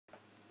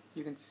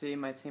You can see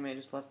my teammate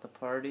just left the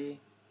party.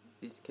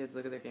 These kids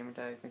look at their gamer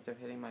tags, think they're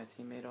hitting my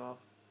teammate off.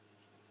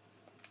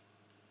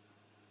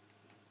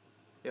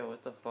 Yo,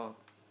 what the fuck?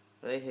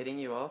 Are they hitting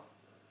you off?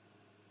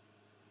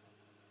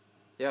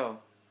 Yo.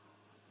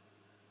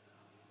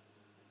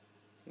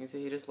 You can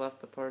see he just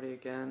left the party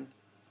again.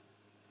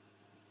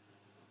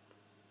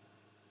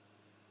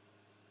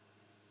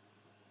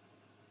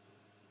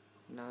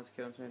 Now this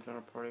kid wants me to join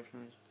a party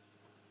from his...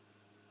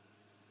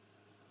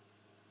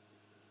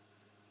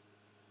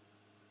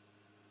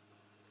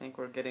 I think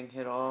we're getting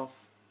hit off.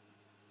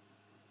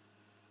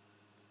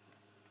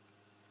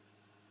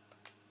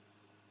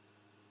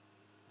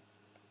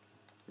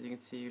 As you can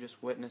see, you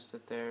just witnessed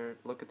it there.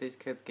 Look at these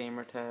kids'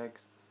 gamer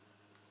tags.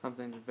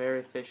 Something's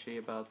very fishy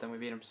about them. We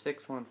beat them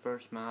 6-1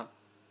 first map.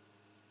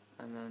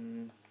 And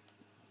then...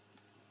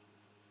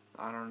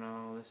 I don't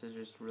know, this is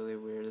just really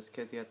weird. This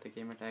kid's got the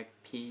gamer tag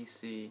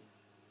PC.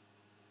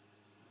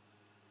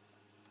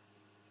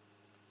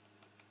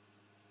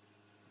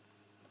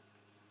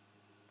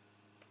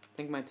 I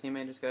think my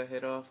teammate just got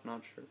hit off,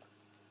 not sure.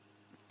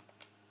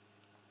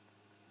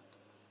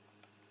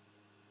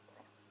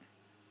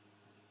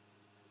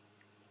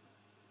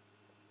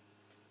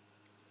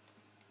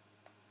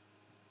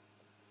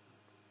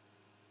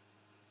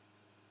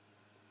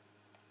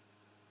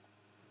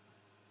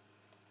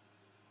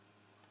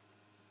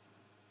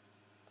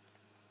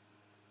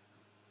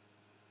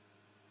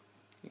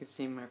 You can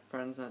see my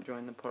friend's not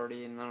joining the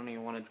party, and I don't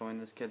even want to join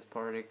this kid's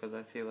party because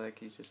I feel like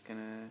he's just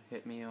gonna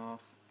hit me off.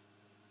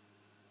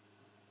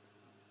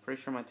 Pretty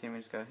sure my teammate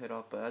just got hit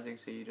off, but as you can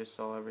see, you just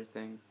saw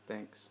everything.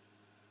 Thanks.